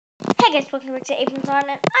Hey guys, welcome back to Aprons on,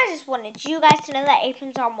 and I just wanted you guys to know that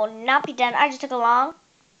Aprons on will not be done. I just took a long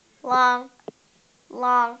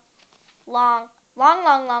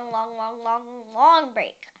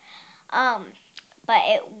break. But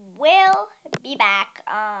it will be back.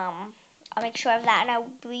 I'll make sure of that, and I'll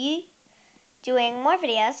be doing more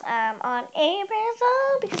videos on Aprons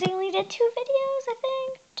because I only did 2 videos, I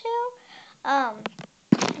think,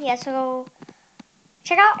 2. Yeah, so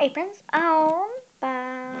check out Aprons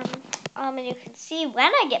and you can see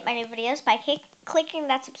when I get my new videos by clicking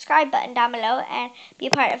that subscribe button down below and be a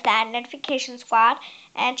part of that notification squad.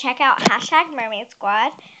 And check out #Mermaid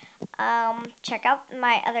Squad. Check out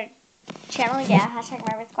my other channel, yeah,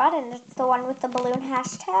 #Mermaid Squad, and it's the one with the balloon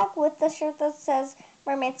hashtag with the shirt that says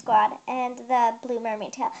Mermaid Squad and the blue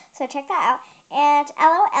mermaid tail. So check that out. And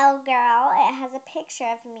LOL Girl, it has a picture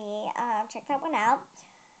of me. Check that one out.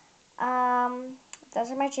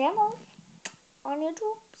 Those are my channels on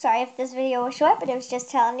YouTube. Sorry if this video was short, but it was just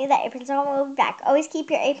telling you that Aprons on will be back. Always keep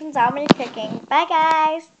your aprons on when you're cooking. Bye,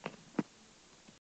 guys.